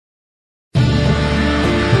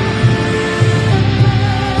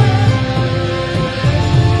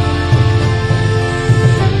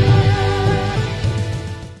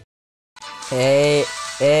Hey,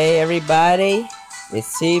 hey everybody,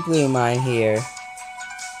 it's T Blue Mine here,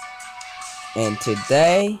 and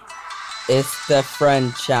today it's the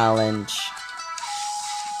Friend Challenge,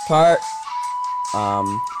 part,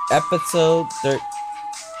 episode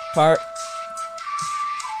part,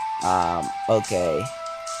 okay,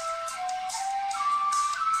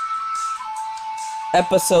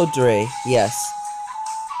 episode 3, yes.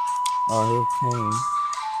 Oh, who came?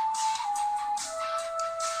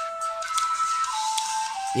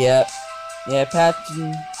 Yep, yeah,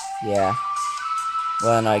 Patton, yeah.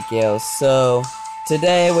 Well, not Gil. So,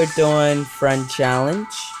 today we're doing Friend Challenge.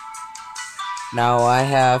 Now, I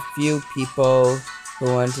have few people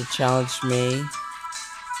who want to challenge me,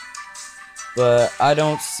 but I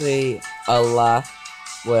don't see a lot.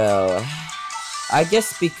 Well, I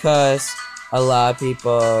guess because a lot of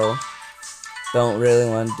people don't really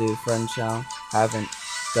want to do Friend Challenge, haven't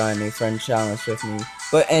done any Friend Challenge with me.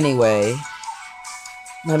 But anyway,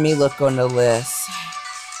 let me look on the list.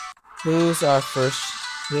 Who's our first?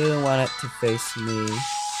 Who wanted to face me?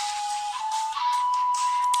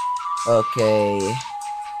 Okay,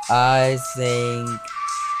 I think,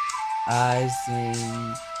 I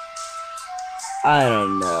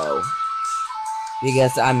don't know,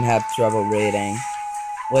 because I'm having trouble reading,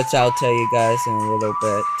 which I'll tell you guys in a little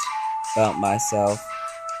bit about myself.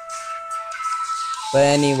 But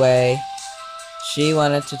anyway, she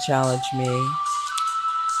wanted to challenge me,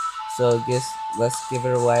 so I guess let's give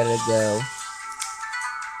it a way to go.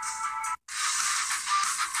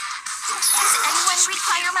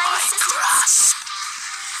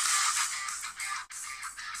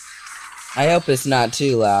 I hope it's not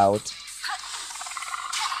too loud.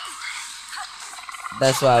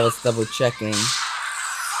 That's why I was double checking.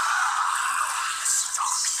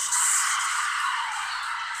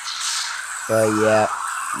 But yeah,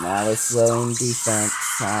 now it's low in defense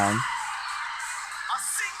time.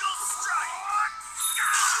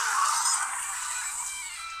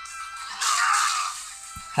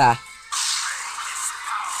 Ha!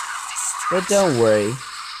 But don't worry,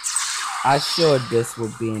 I sure this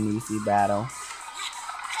will be an easy battle.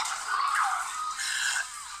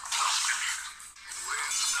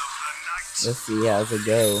 Let's see how's it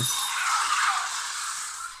go.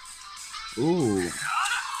 Ooh,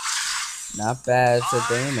 not bad for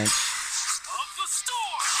damage.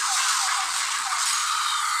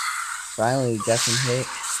 Finally got some hit.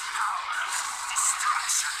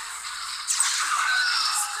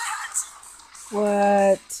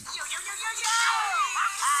 What?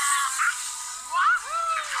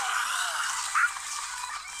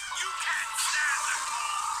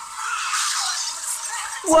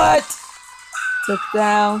 What? Took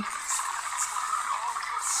down.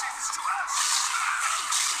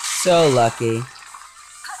 So lucky.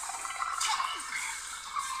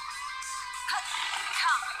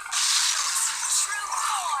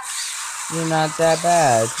 You're not that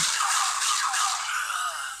bad.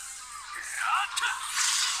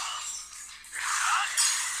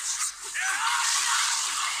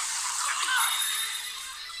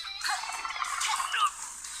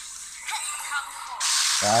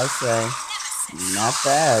 I say, not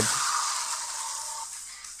bad.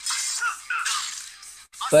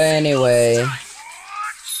 But anyway,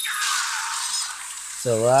 it's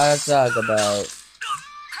a lot to talk about.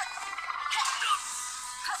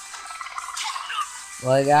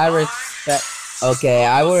 Like, I would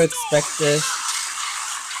expect this.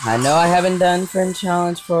 I know I haven't done Friend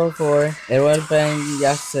Challenge 4 before. It would have been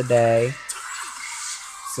yesterday.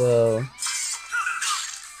 So,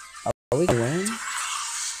 are we gonna win?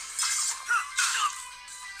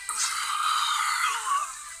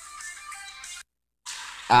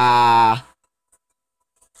 Ah,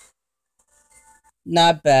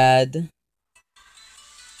 not bad.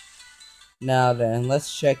 Now then,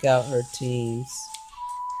 let's check out her teams.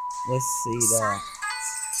 Let's see that.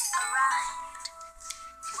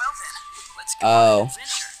 Oh,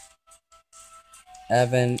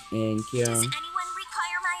 Evan and Kieran.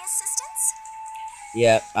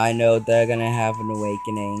 Yep, I know they're gonna have an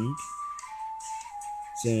awakening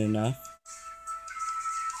soon enough.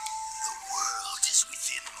 The world is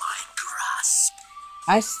within my grasp.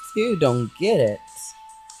 I still don't get it.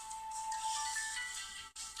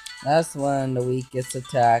 That's one of the weakest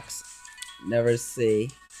attacks. Never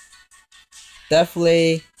see.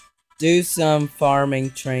 Definitely do some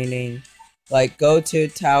farming training. Like go to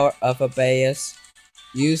Tower of Abayas.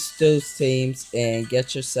 Use those teams and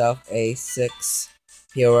get yourself a 6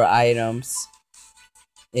 hero items.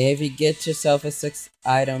 And if you get yourself a 6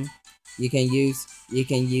 item, you can use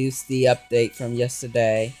the update from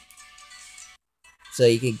yesterday. So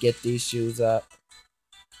you can get these shoes up.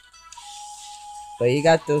 But you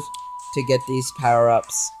got those to get these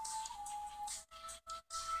power-ups.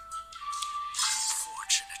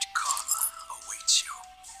 Unfortunate karma awaits you.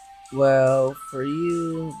 Well, for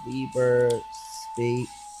you, Lieber, speed,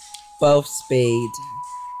 both speed,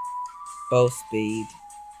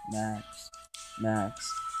 max,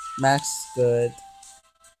 max good,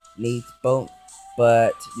 needs both,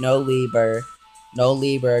 but no Lieber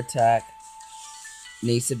attack,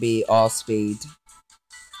 needs to be all speed,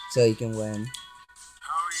 so you can win.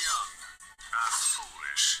 How young, not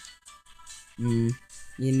foolish.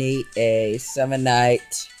 You need a 7 knight,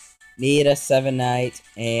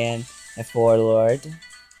 and a 4 lord.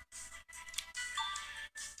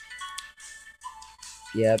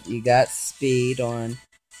 Yep, you got speed on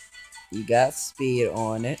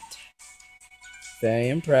it. Very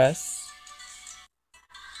impressed.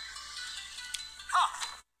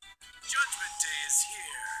 Judgment Day is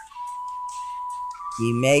here.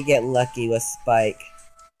 You may get lucky with Spike.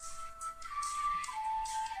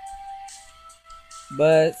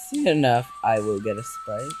 But soon enough, I will get a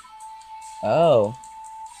Spike. Oh.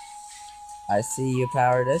 I see you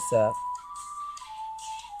power this up.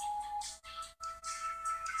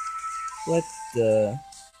 What the?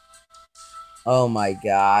 Oh my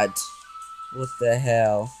god. What the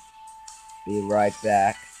hell? Be right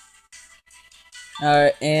back.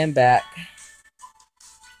 Alright, and back.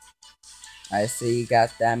 I see you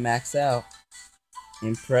got that max out.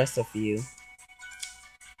 Impressive of you.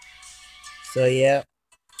 So yeah.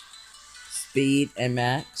 Speed and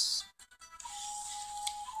max.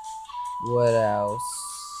 What else?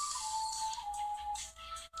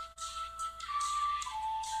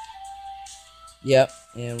 Yep,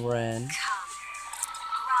 and Ren.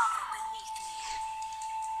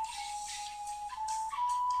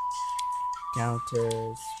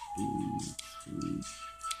 Counter, speed.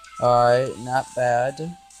 Alright, not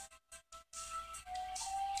bad.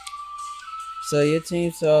 So your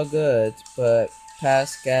team's all good, but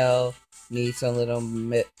Pascal needs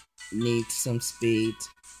needs some speed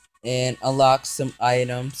and unlock some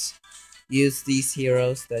items. Use these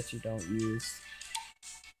heroes that you don't use.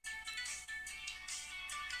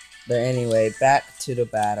 But anyway, back to the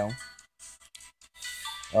battle.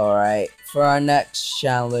 Alright, for our next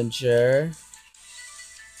challenger,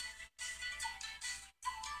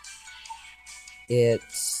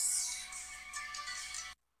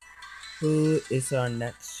 who is our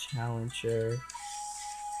next challenger?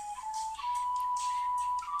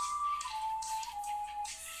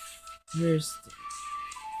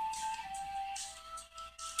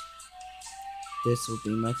 This will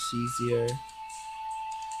be much easier.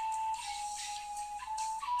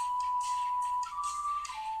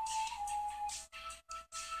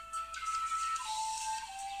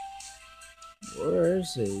 Where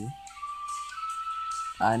is he?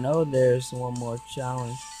 I know there's one more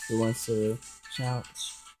challenge who wants to challenge.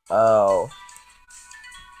 Oh.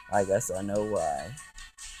 I guess I know why.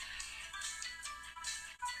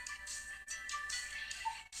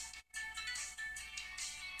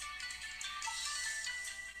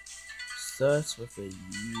 Starts with a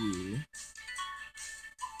U.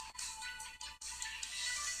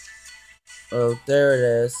 Oh, there it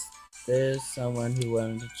is. There's someone who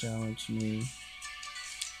wanted to challenge me.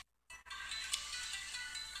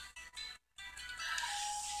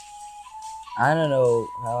 I don't know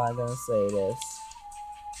how I'm gonna say this,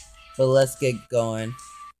 but let's get going. The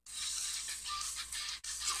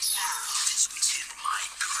world is within my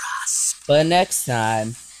grasp. But next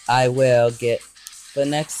time,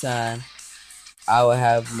 I will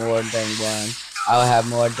have more than one. I will have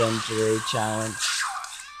more than 3 challenge.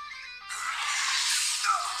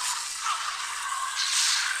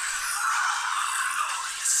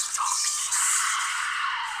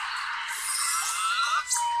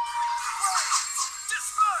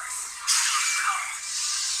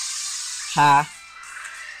 Ha!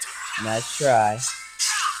 Nice try.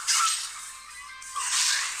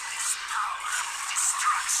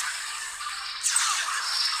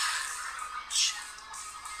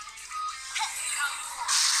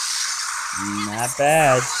 Not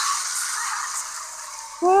bad.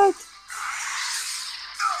 What?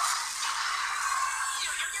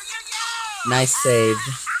 Nice save.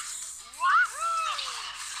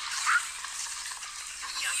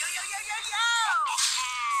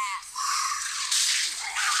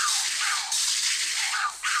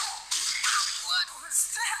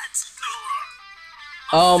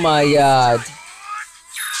 Oh my god.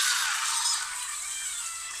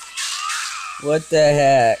 What the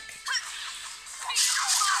heck?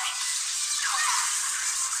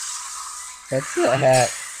 What the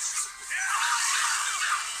heck?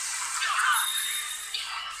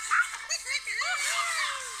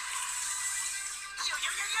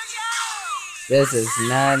 This is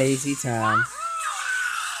not an easy time.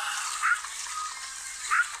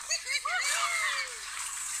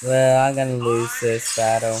 Well, I'm gonna lose this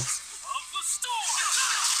battle.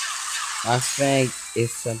 I think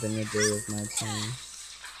it's something to do with my team.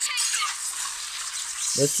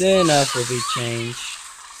 But soon enough will be changed.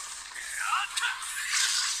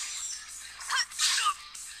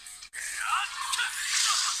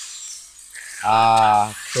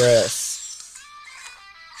 Ah, Chris.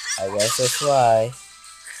 I guess that's why.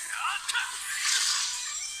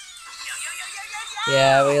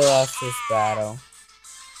 Yeah, we lost this battle.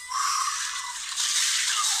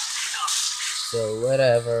 So,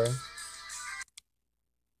 whatever.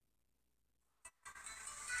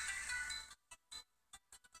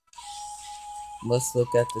 Let's look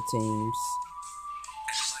at the teams.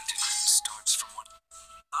 Enlightenment starts from one.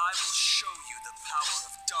 I will show you the power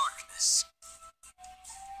of darkness.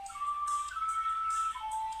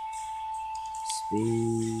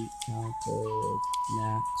 Speed, counter,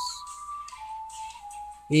 max.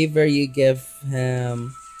 Either you give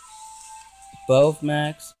him both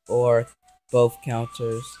max or both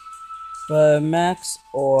counters. But max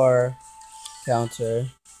or counter,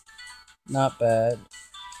 not bad.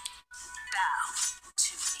 Bow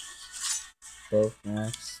to me. Both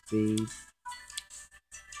max, speed.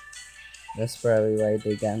 That's probably why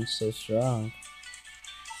they got so strong.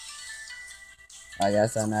 I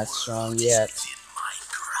guess I'm not strong yet. Within my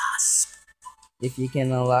grasp. If you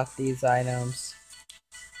can unlock these items,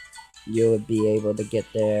 you would be able to get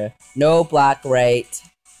there. No block rate.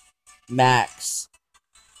 Max.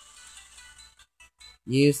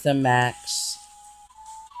 Use the max.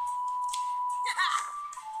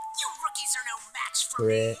 You rookies are no match for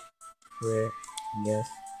Crit. me. Crit. Yes.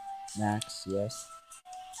 Max. Yes.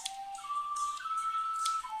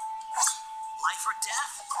 Life or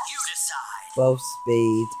death, you decide. Both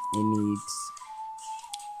speed and needs.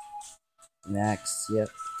 Max. Yep.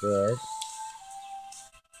 Good.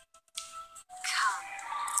 Come,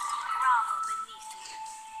 grovel beneath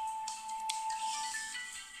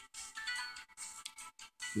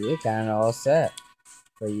me. You're kind of all set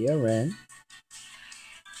for your run.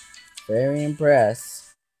 Very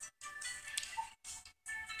impressed.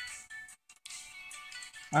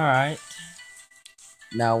 Alright.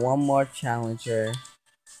 Now one more challenger.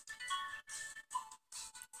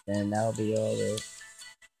 And that'll be all it.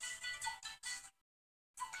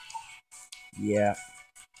 Yeah.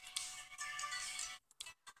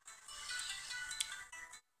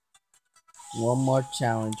 One more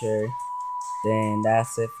challenger. Then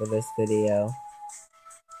that's it for this video.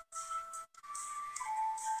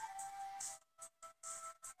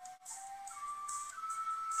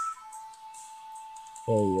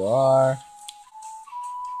 Here you are.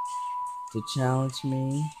 To challenge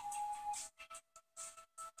me.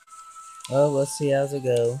 Oh, let's see how's it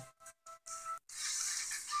go.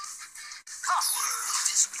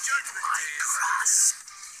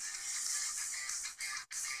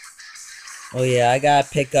 Oh yeah, I gotta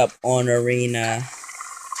pick up on Arena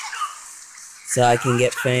so I can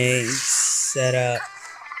get things set up.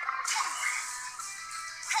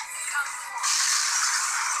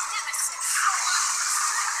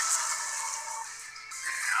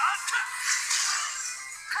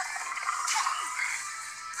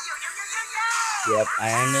 Yep,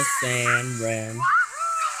 I understand, Ren.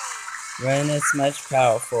 Ren is much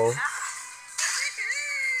powerful.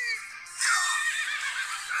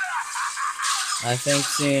 I think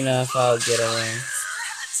soon enough I'll get a ring.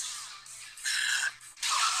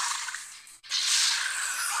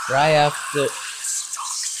 Right after...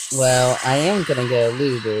 Well, I am gonna get a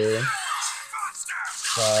looter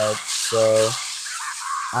card, so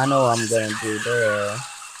I know what I'm gonna do there.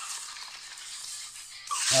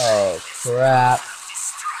 Oh, crap.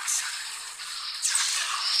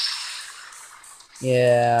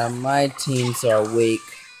 Yeah, my teams are weak.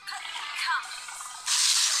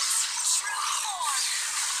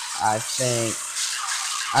 I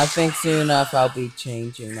think soon enough I'll be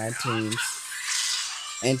changing my teams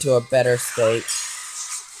into a better state.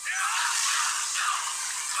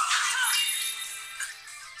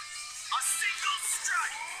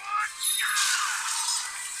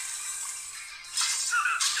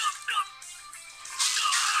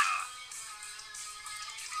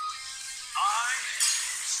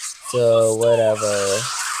 So, whatever.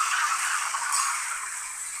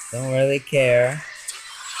 Don't really care.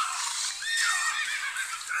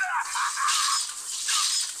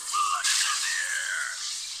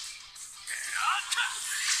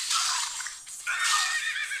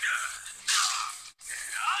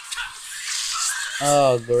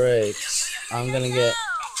 Oh, great. I'm gonna get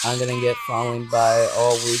fallen by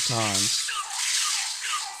all Wukons.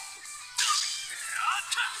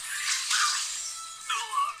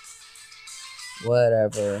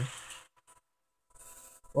 Whatever.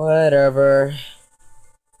 Whatever.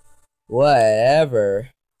 Whatever.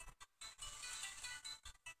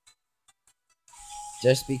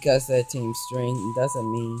 Just because their team's strength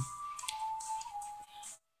doesn't mean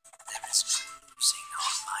there is no losing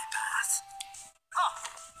on my path. Ha!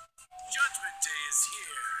 Judgment Day is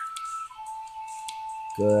here.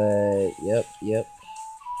 good. Yep.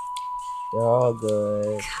 They're all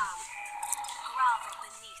good. Come, grovel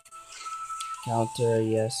beneath me. Counter,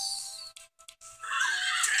 yes. Who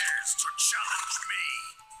dares to challenge me?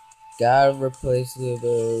 Gotta replace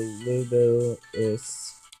Lubu. Lubu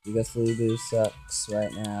is because Lubu sucks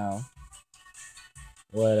right now.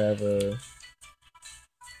 Whatever. Come,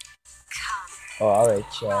 Oh, alright,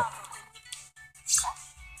 check. grovel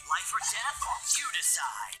Life or death? You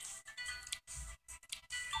decide.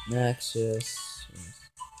 Nexus.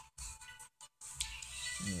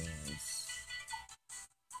 Yes.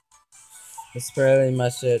 That's pretty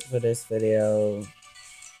much it for this video.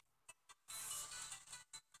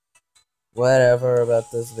 Whatever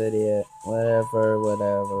about this video. Whatever.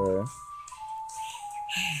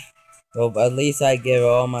 Well, at least I give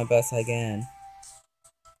all my best I can.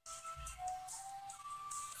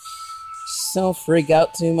 Just don't freak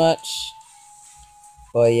out too much.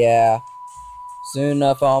 But yeah, soon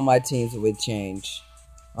enough all my teams will change.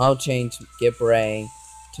 I'll change Get Brain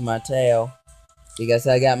to my tail. Because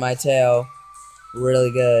I got my tail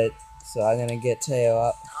really good. So I'm gonna get tail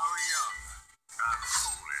up. How young and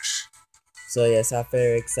foolish. So yes, I'm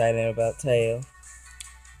very excited about tail.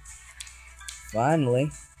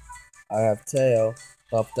 Finally, I have tail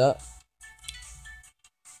buffed up.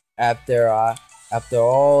 After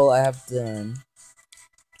all I have done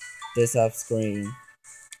this off screen.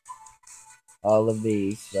 All of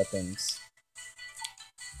these weapons.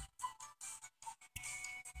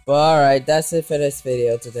 But alright, that's it for this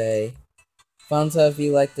video today. Thumbs up if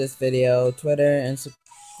you like this video. Twitter,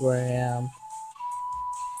 Instagram.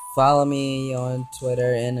 Follow me on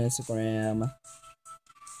Twitter and Instagram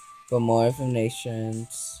for more information.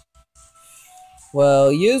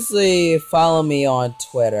 Well, usually follow me on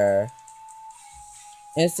Twitter.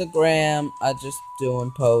 Instagram, I just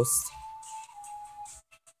doing posts.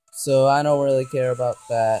 So I don't really care about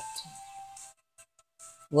that.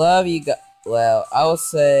 Love you guys. Well, I'll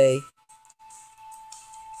say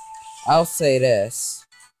this.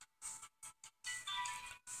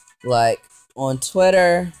 Like, on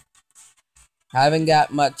Twitter, haven't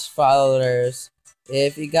got much followers.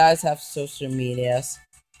 If you guys have social medias,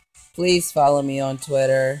 please follow me on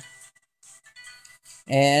Twitter.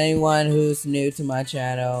 And anyone who's new to my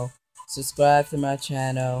channel, subscribe to my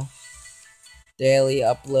channel. Daily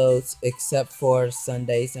uploads except for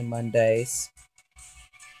Sundays and Mondays.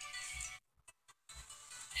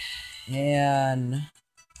 And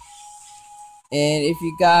if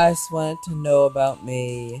you guys wanted to know about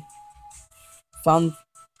me,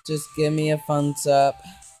 just give me a thumbs up.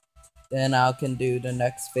 Then I can do the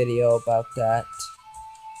next video about that.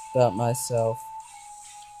 About myself.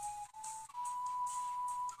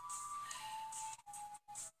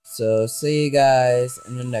 So see you guys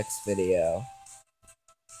in the next video.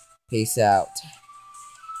 Peace out.